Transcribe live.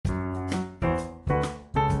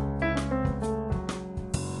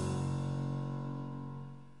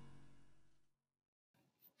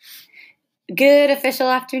Good official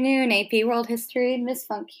afternoon, AP World History. Miss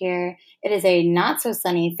Funk here. It is a not so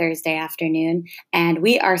sunny Thursday afternoon, and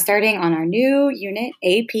we are starting on our new unit,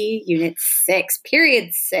 AP Unit 6,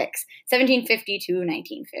 Period 6, 1750 to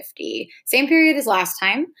 1950. Same period as last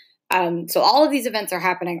time. So all of these events are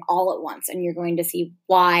happening all at once, and you're going to see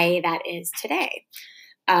why that is today.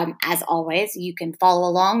 As always, you can follow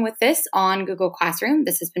along with this on Google Classroom.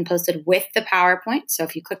 This has been posted with the PowerPoint. So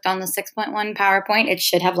if you clicked on the 6.1 PowerPoint, it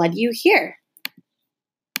should have led you here.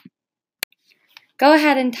 Go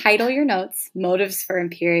ahead and title your notes, Motives for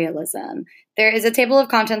Imperialism. There is a table of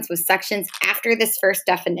contents with sections after this first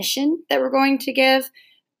definition that we're going to give.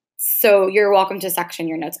 So you're welcome to section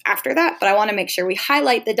your notes after that, but I want to make sure we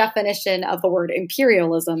highlight the definition of the word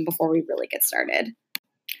imperialism before we really get started.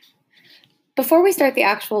 Before we start the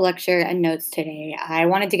actual lecture and notes today, I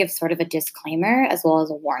wanted to give sort of a disclaimer as well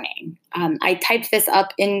as a warning. I typed this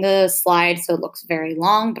up in the slide so it looks very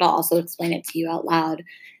long, but I'll also explain it to you out loud.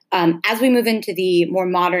 As we move into the more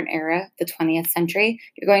modern era, the 20th century,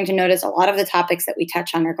 you're going to notice a lot of the topics that we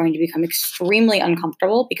touch on are going to become extremely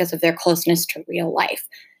uncomfortable because of their closeness to real life.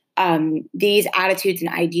 These attitudes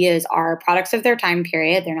and ideas are products of their time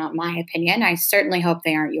period. They're not my opinion. I certainly hope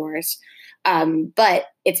they aren't yours. But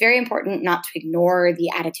it's very important not to ignore the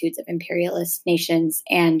attitudes of imperialist nations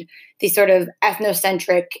and the sort of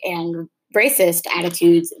ethnocentric and racist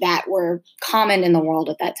attitudes that were common in the world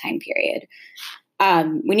at that time period.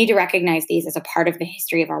 We need to recognize these as a part of the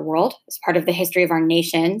history of our world, as part of the history of our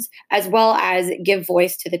nations, as well as give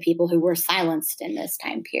voice to the people who were silenced in this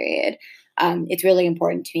time period. It's really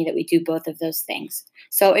important to me that we do both of those things.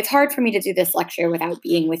 So it's hard for me to do this lecture without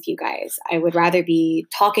being with you guys. I would rather be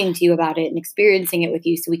talking to you about it and experiencing it with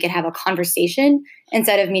you so we could have a conversation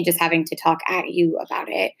instead of me just having to talk at you about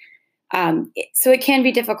it. So it can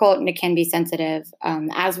be difficult and it can be sensitive.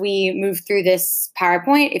 As we move through this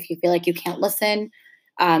PowerPoint, if you feel like you can't listen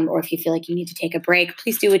or if you feel like you need to take a break,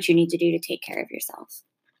 please do what you need to do to take care of yourself.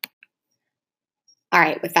 All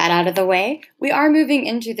right, with that out of the way, we are moving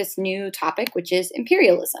into this new topic, which is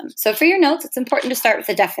imperialism. So for your notes, it's important to start with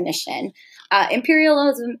the definition.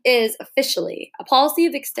 Imperialism is officially a policy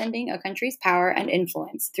of extending a country's power and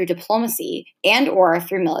influence through diplomacy and or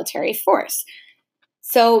through military force.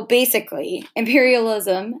 So basically,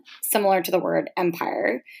 imperialism, similar to the word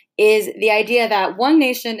empire, is the idea that one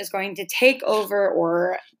nation is going to take over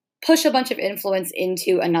or push a bunch of influence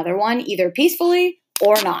into another one, either peacefully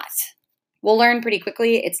or not. We'll learn pretty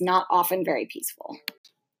quickly it's not often very peaceful.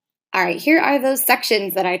 All right, here are those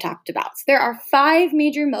sections that I talked about. So there are 5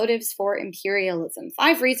 major motives for imperialism,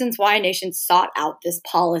 5 reasons why nations sought out this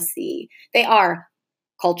policy. They are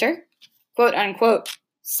culture, quote unquote,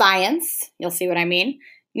 science, you'll see what I mean,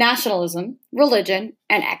 nationalism, religion,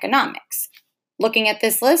 and economics. Looking at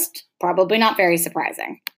this list, probably not very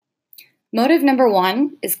surprising. Motive number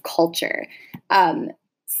 1 is culture.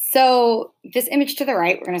 So this image to the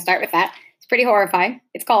right, we're going to start with that. It's pretty horrifying.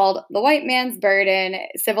 It's called The White Man's Burden,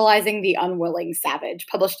 Civilizing the Unwilling Savage,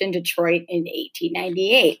 published in Detroit in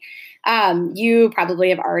 1898. You probably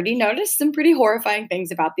have already noticed some pretty horrifying things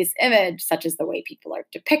about this image, such as the way people are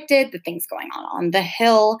depicted, the things going on the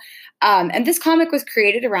hill. And this comic was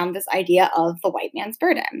created around this idea of the white man's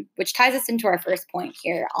burden, which ties us into our first point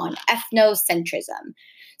here on ethnocentrism.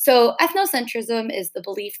 So ethnocentrism is the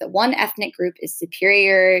belief that one ethnic group is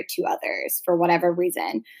superior to others for whatever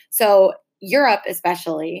reason. So Europe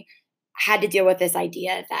especially had to deal with this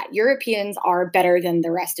idea that Europeans are better than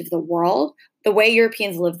the rest of the world. The way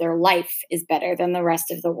Europeans live their life is better than the rest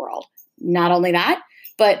of the world. Not only that,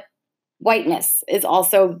 but whiteness is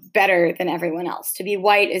also better than everyone else. To be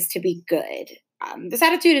white is to be good. This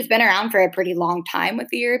attitude has been around for a pretty long time with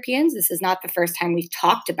the Europeans. This is not the first time we've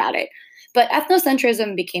talked about it. But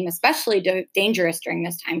ethnocentrism became especially dangerous during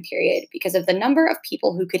this time period because of the number of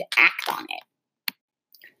people who could act on it.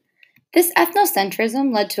 This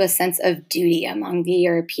ethnocentrism led to a sense of duty among the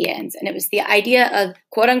Europeans, and it was the idea of,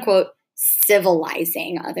 quote unquote,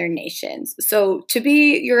 civilizing other nations. So to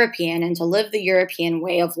be European and to live the European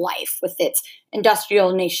way of life with its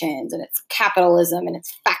industrial nations and its capitalism and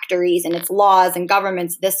its factories and its laws and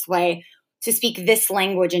governments this way, to speak this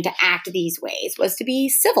language and to act these ways was to be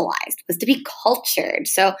civilized, was to be cultured.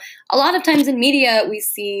 So a lot of times in media, we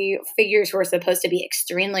see figures who are supposed to be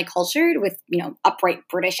extremely cultured with, upright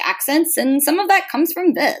British accents. And some of that comes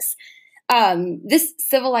from this. This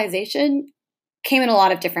civilization came in a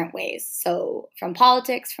lot of different ways. So from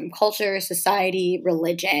politics, from culture, society,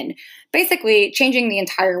 religion, basically changing the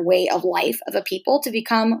entire way of life of a people to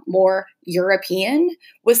become more European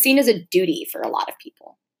was seen as a duty for a lot of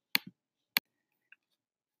people.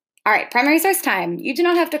 All right, primary source time. You do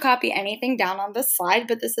not have to copy anything down on this slide,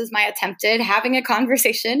 but this is my attempted having a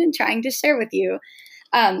conversation and trying to share with you.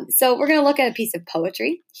 So we're going to look at a piece of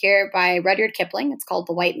poetry here by Rudyard Kipling. It's called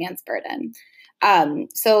The White Man's Burden.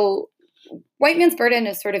 So White Man's Burden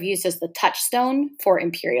is sort of used as the touchstone for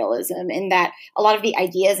imperialism, in that a lot of the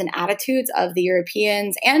ideas and attitudes of the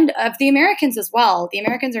Europeans and of the Americans as well, the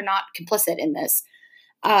Americans are not complicit in this,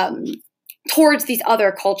 towards these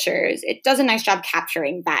other cultures. It does a nice job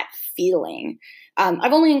capturing that feeling.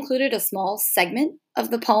 I've only included a small segment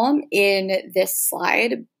of the poem in this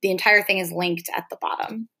slide. The entire thing is linked at the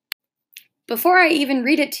bottom. Before I even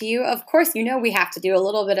read it to you, of course, you know we have to do a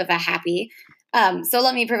little bit of a happy. So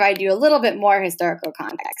let me provide you a little bit more historical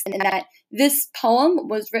context, in that this poem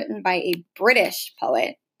was written by a British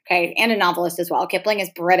poet, okay, and a novelist as well. Kipling is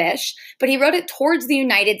British, but he wrote it towards the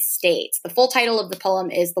United States. The full title of the poem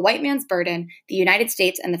is The White Man's Burden, the United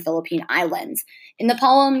States and the Philippine Islands. In the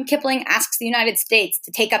poem, Kipling asks the United States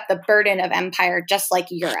to take up the burden of empire just like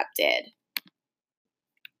Europe did.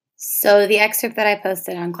 So the excerpt that I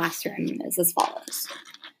posted on Classroom is as follows.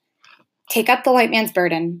 Take up the white man's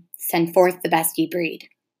burden, send forth the best ye breed.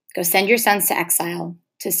 Go send your sons to exile,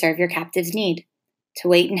 to serve your captives' need, to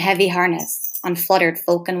wait in heavy harness, on fluttered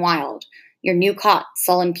folk and wild, your new caught,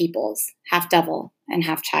 sullen peoples, half devil and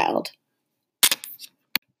half child.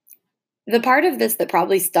 The part of this that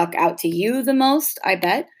probably stuck out to you the most, I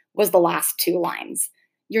bet, was the last two lines.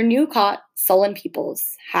 Your new caught, sullen peoples,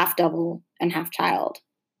 half devil and half child.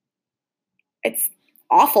 It's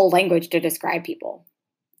awful language to describe people,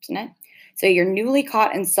 isn't it? So your newly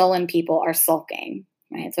caught and sullen people are sulking,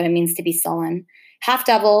 right? That's what it means to be sullen. Half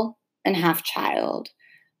devil and half child.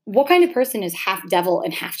 What kind of person is half devil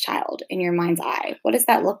and half child in your mind's eye? What does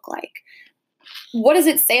that look like? What does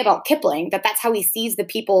it say about Kipling that that's how he sees the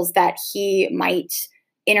peoples that he might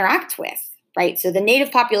interact with, right? So the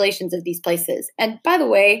native populations of these places. And by the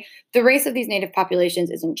way, the race of these native populations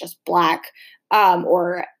isn't just Black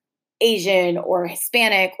or Asian or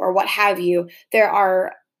Hispanic or what have you. There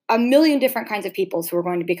are a million different kinds of peoples who are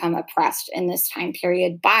going to become oppressed in this time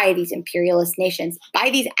period by these imperialist nations, by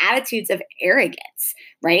these attitudes of arrogance,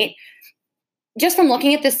 right? Just from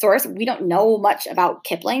looking at this source, we don't know much about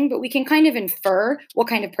Kipling, but we can kind of infer what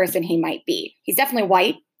kind of person he might be. He's definitely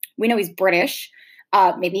white. We know he's British.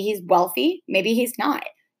 Maybe he's wealthy. Maybe he's not.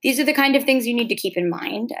 These are the kind of things you need to keep in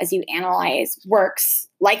mind as you analyze works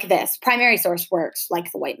like this, primary source works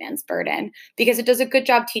like The White Man's Burden, because it does a good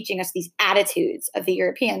job teaching us these attitudes of the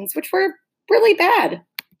Europeans, which were really bad.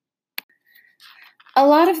 A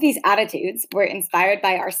lot of these attitudes were inspired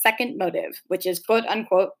by our second motive, which is quote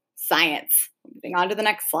unquote science. Moving on to the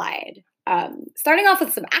next slide. Starting off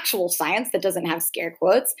with some actual science that doesn't have scare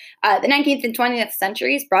quotes, the 19th and 20th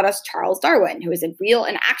centuries brought us Charles Darwin, who is a real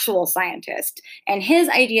and actual scientist, and his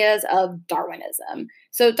ideas of Darwinism.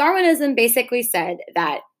 So Darwinism basically said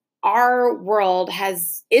that our world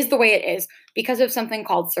is the way it is because of something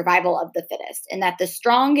called survival of the fittest, and that the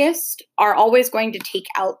strongest are always going to take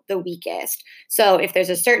out the weakest. So if there's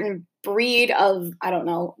a certain breed of,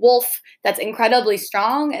 wolf that's incredibly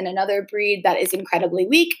strong and another breed that is incredibly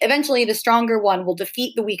weak, eventually the stronger one will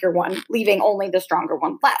defeat the weaker one, leaving only the stronger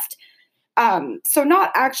one left. So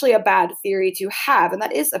not actually a bad theory to have, and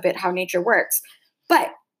that is a bit how nature works. But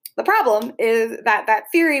the problem is that that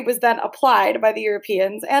theory was then applied by the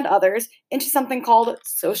Europeans and others into something called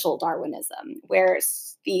social Darwinism, where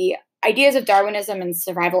the ideas of Darwinism and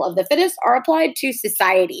survival of the fittest are applied to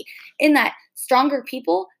society, in that stronger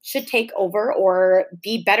people should take over or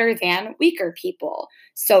be better than weaker people.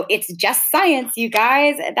 So it's just science, you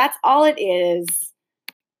guys. That's all it is.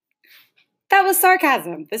 That was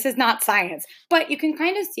sarcasm. This is not science. But you can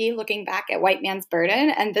kind of see, looking back at White Man's Burden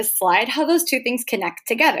and this slide, how those two things connect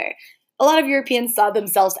together. A lot of Europeans saw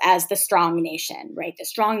themselves as the strong nation, right? The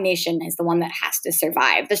strong nation is the one that has to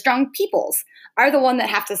survive. The strong peoples are the one that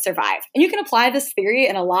have to survive. And you can apply this theory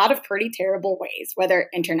in a lot of pretty terrible ways, whether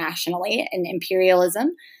internationally in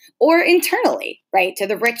imperialism or internally, right? To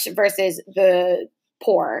the rich versus the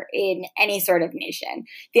poor in any sort of nation.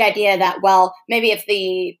 The idea that, well, maybe if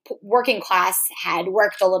the working class had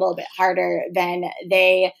worked a little bit harder, then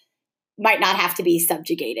they might not have to be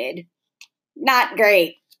subjugated. Not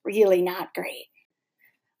great. Really not great.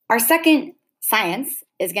 Our second science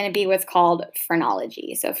is going to be what's called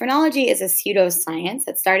phrenology. So phrenology is a pseudoscience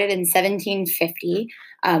that started in 1750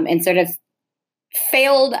 and sort of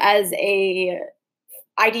failed as a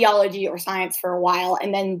ideology or science for a while,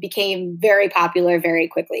 and then became very popular very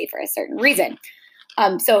quickly for a certain reason.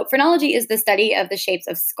 So phrenology is the study of the shapes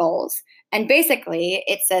of skulls. And basically,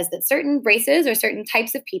 it says that certain races or certain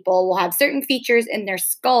types of people will have certain features in their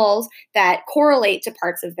skulls that correlate to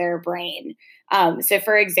parts of their brain. So,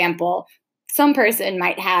 for example, some person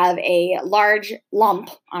might have a large lump,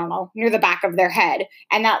 I don't know, near the back of their head.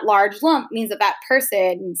 And that large lump means that that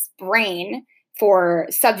person's brain for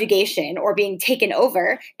subjugation or being taken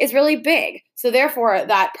over is really big. So therefore,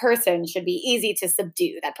 that person should be easy to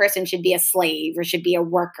subdue. That person should be a slave or should be a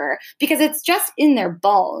worker because it's just in their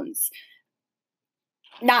bones.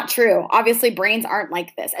 Not true. Obviously, brains aren't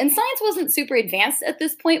like this. And science wasn't super advanced at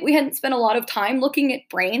this point. We hadn't spent a lot of time looking at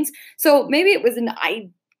brains. So maybe it was an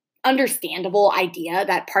understandable idea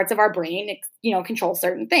that parts of our brain, control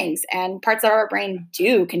certain things, and parts of our brain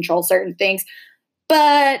do control certain things,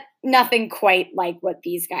 but nothing quite like what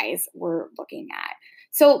these guys were looking at.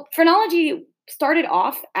 So phrenology started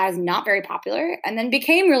off as not very popular and then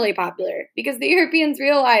became really popular because the Europeans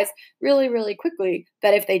realized really, really quickly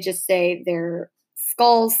that if they just say their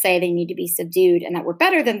skulls say they need to be subdued and that we're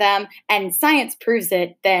better than them, and science proves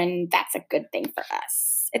it, then that's a good thing for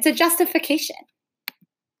us. It's a justification.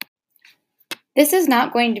 This is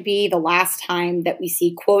not going to be the last time that we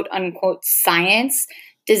see quote unquote science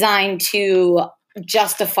designed to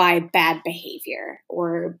justify bad behavior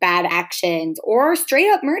or bad actions or straight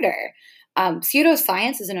up murder.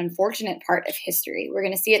 Pseudoscience is an unfortunate part of history. We're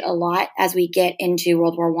going to see it a lot as we get into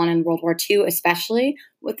World War I and World War II, especially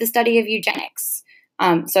with the study of eugenics.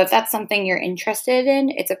 So if that's something you're interested in,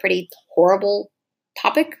 it's a pretty horrible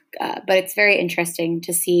topic, but it's very interesting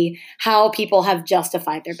to see how people have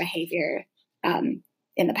justified their behavior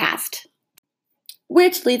in the past.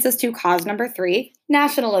 Which leads us to cause number 3,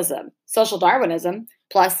 nationalism. Social Darwinism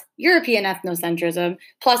plus European ethnocentrism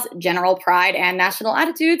plus general pride and national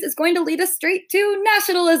attitudes is going to lead us straight to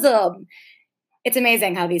nationalism. It's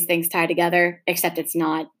amazing how these things tie together, except it's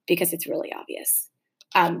not because it's really obvious.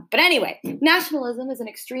 But anyway, nationalism is an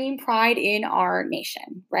extreme pride in our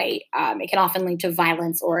nation, right? It can often lead to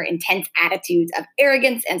violence or intense attitudes of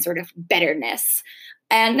arrogance and sort of bitterness.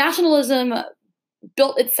 And nationalism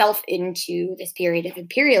built itself into this period of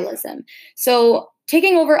imperialism. So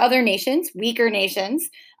taking over other nations, weaker nations,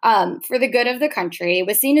 for the good of the country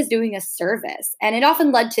was seen as doing a service. And it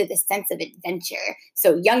often led to this sense of adventure.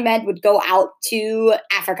 So young men would go out to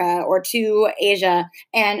Africa or to Asia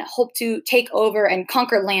and hope to take over and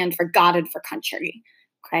conquer land for God and for country.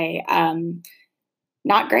 Okay,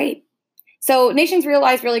 not great. So nations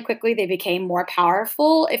realized really quickly they became more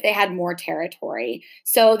powerful if they had more territory.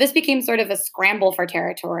 So this became sort of a scramble for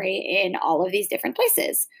territory in all of these different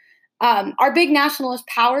places. Our big nationalist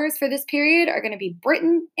powers for this period are going to be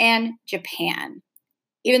Britain and Japan.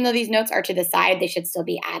 Even though these notes are to the side, they should still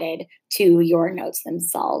be added to your notes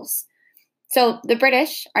themselves. So the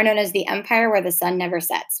British are known as the empire where the sun never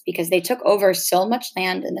sets because they took over so much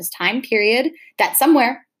land in this time period that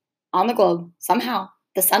somewhere on the globe, somehow,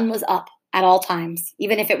 the sun was up at all times.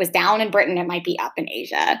 Even if it was down in Britain, it might be up in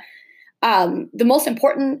Asia. The most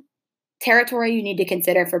important territory you need to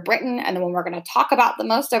consider for Britain, and the one we're going to talk about the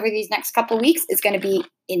most over these next couple of weeks, is going to be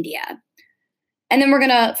India. And then we're going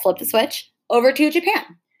to flip the switch over to Japan.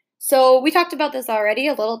 So we talked about this already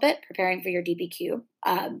a little bit, preparing for your DBQ.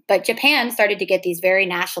 But Japan started to get these very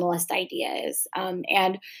nationalist ideas,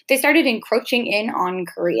 and they started encroaching in on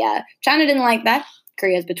Korea. China didn't like that.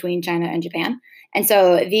 Korea is between China and Japan. And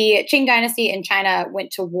so the Qing dynasty in China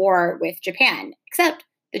went to war with Japan, except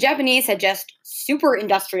the Japanese had just super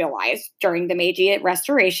industrialized during the Meiji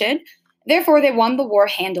Restoration. Therefore, they won the war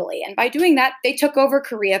handily. And by doing that, they took over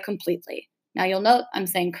Korea completely. Now, you'll note I'm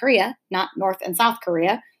saying Korea, not North and South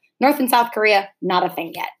Korea. North and South Korea, not a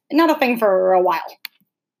thing yet. Not a thing for a while.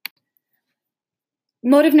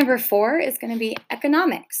 Motive number 4 is going to be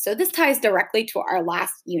economics. So this ties directly to our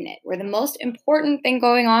last unit, where the most important thing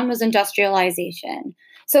going on was industrialization.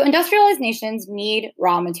 So industrialized nations need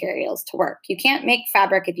raw materials to work. You can't make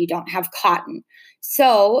fabric if you don't have cotton.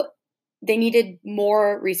 So they needed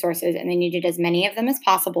more resources, and they needed as many of them as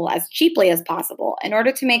possible, as cheaply as possible, in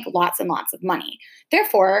order to make lots and lots of money.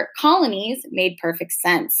 Therefore, colonies made perfect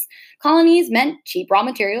sense. Colonies meant cheap raw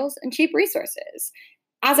materials and cheap resources.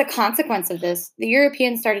 As a consequence of this, the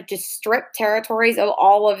Europeans started to strip territories of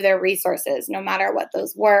all of their resources, no matter what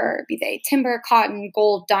those were, be they timber, cotton,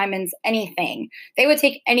 gold, diamonds, anything. They would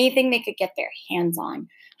take anything they could get their hands on,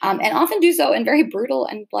 and often do so in very brutal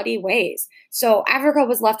and bloody ways. So Africa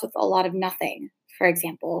was left with a lot of nothing, for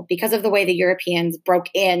example, because of the way the Europeans broke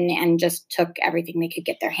in and just took everything they could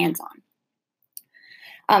get their hands on.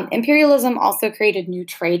 Imperialism also created new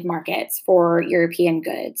trade markets for European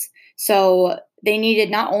goods. So they needed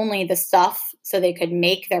not only the stuff so they could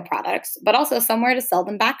make their products, but also somewhere to sell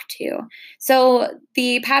them back to. So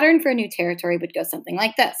the pattern for a new territory would go something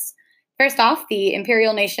like this. First off, the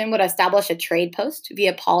imperial nation would establish a trade post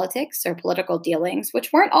via politics or political dealings,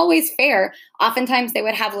 which weren't always fair. Oftentimes, they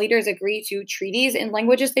would have leaders agree to treaties in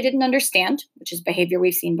languages they didn't understand, which is behavior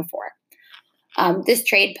we've seen before. This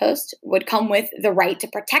trade post would come with the right to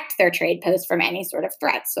protect their trade post from any sort of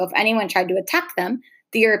threat. So if anyone tried to attack them,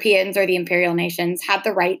 the Europeans or the imperial nations had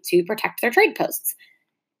the right to protect their trade posts.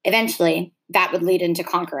 Eventually, that would lead into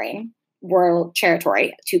conquering world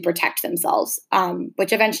territory to protect themselves,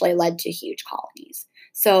 which eventually led to huge colonies.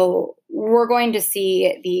 So we're going to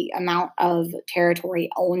see the amount of territory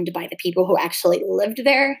owned by the people who actually lived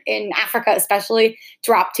there, in Africa especially,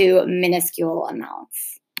 drop to minuscule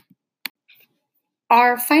amounts.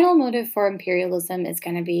 Our final motive for imperialism is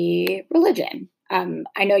going to be religion.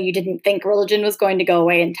 I know you didn't think religion was going to go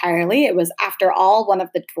away entirely. It was, after all, one of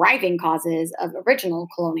the driving causes of original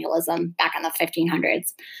colonialism back in the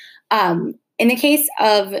 1500s. In the case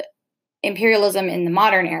of imperialism in the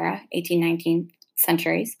modern era, 18th, 19th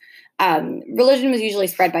centuries, religion was usually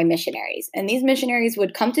spread by missionaries. And these missionaries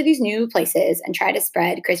would come to these new places and try to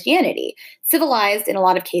spread Christianity. Civilized, in a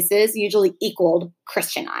lot of cases, usually equaled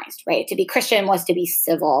Christianized, right? To be Christian was to be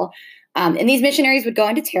civil. And these missionaries would go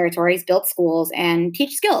into territories, build schools, and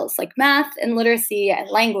teach skills like math and literacy and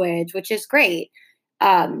language, which is great,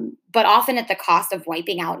 but often at the cost of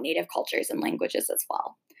wiping out native cultures and languages as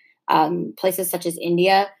well. Places such as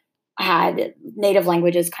India had native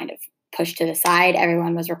languages kind of pushed to the side.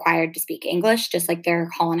 Everyone was required to speak English, just like their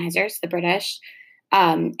colonizers, the British.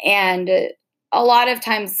 And a lot of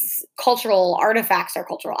times cultural artifacts or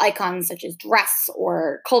cultural icons such as dress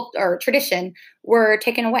or tradition were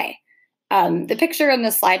taken away. The picture on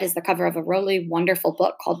this slide is the cover of a really wonderful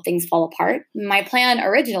book called Things Fall Apart. My plan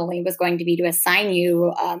originally was going to be to assign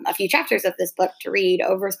you a few chapters of this book to read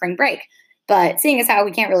over spring break. But seeing as how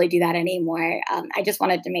we can't really do that anymore, I just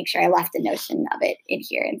wanted to make sure I left a notion of it in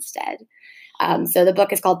here instead. So the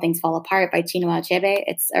book is called Things Fall Apart by Chinua Achebe.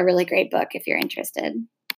 It's a really great book if you're interested.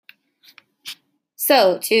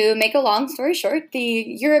 So to make a long story short, the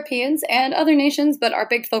Europeans and other nations, but our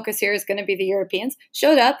big focus here is going to be the Europeans,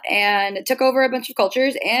 showed up and took over a bunch of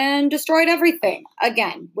cultures and destroyed everything,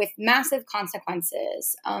 again, with massive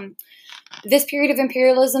consequences. This period of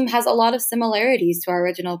imperialism has a lot of similarities to our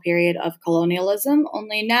original period of colonialism,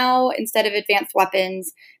 only now, instead of advanced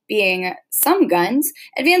weapons being some guns,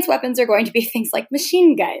 advanced weapons are going to be things like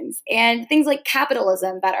machine guns and things like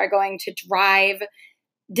capitalism that are going to drive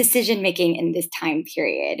decision-making in this time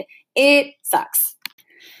period. It sucks.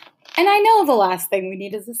 And I know the last thing we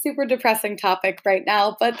need is a super depressing topic right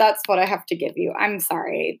now, but that's what I have to give you. I'm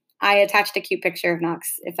sorry. I attached a cute picture of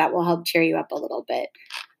Knox, if that will help cheer you up a little bit.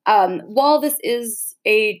 While this is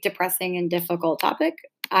a depressing and difficult topic,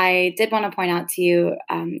 I did want to point out to you,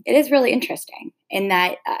 it is really interesting in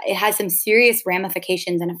that it has some serious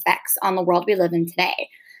ramifications and effects on the world we live in today.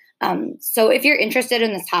 So if you're interested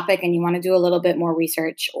in this topic and you want to do a little bit more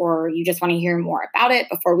research, or you just want to hear more about it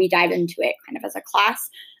before we dive into it kind of as a class,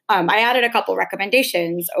 I added a couple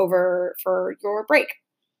recommendations over for your break.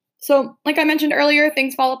 So like I mentioned earlier,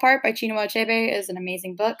 Things Fall Apart by Chinua Achebe is an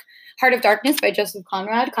amazing book. Heart of Darkness by Joseph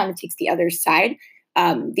Conrad kind of takes the other side.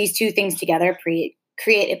 These two things together create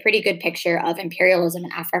a pretty good picture of imperialism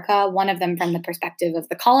in Africa, one of them from the perspective of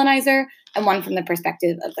the colonizer and one from the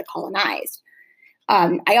perspective of the colonized.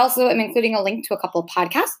 I also am including a link to a couple of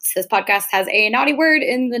podcasts. This podcast has a naughty word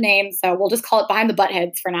in the name, so we'll just call it Behind the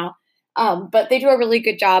Buttheads for now. But they do a really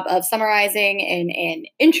good job of summarizing in an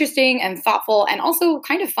interesting and thoughtful and also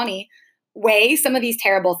kind of funny way some of these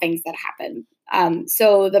terrible things that happen.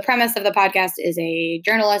 So the premise of the podcast is a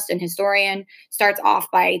journalist and historian starts off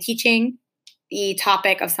by teaching the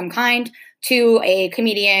topic of some kind to a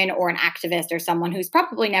comedian or an activist or someone who's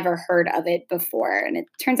probably never heard of it before. And it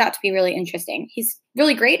turns out to be really interesting. He's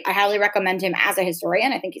really great. I highly recommend him as a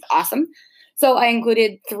historian. I think he's awesome. So I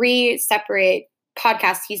included 3 separate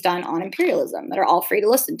podcasts he's done on imperialism that are all free to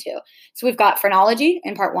listen to. So we've got phrenology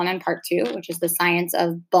in part 1 and part 2, which is the science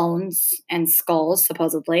of bones and skulls,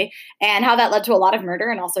 supposedly, and how that led to a lot of murder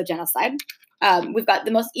and also genocide. We've got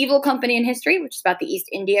the most evil company in history, which is about the East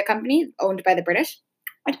India Company, owned by the British,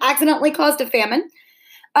 which accidentally caused a famine.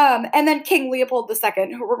 And then King Leopold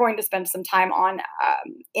II, who we're going to spend some time on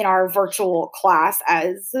in our virtual class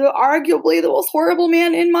as arguably the most horrible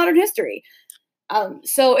man in modern history.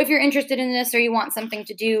 So if you're interested in this or you want something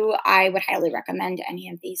to do, I would highly recommend any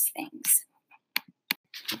of these things.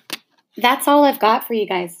 That's all I've got for you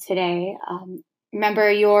guys today.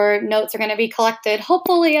 Remember, your notes are going to be collected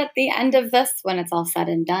hopefully at the end of this when it's all said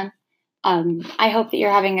and done. I hope that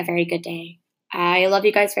you're having a very good day. I love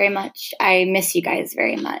you guys very much. I miss you guys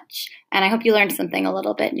very much. And I hope you learned something a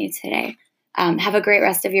little bit new today. Have a great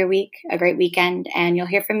rest of your week, a great weekend, and you'll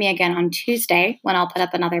hear from me again on Tuesday when I'll put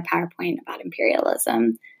up another PowerPoint about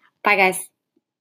imperialism. Bye, guys.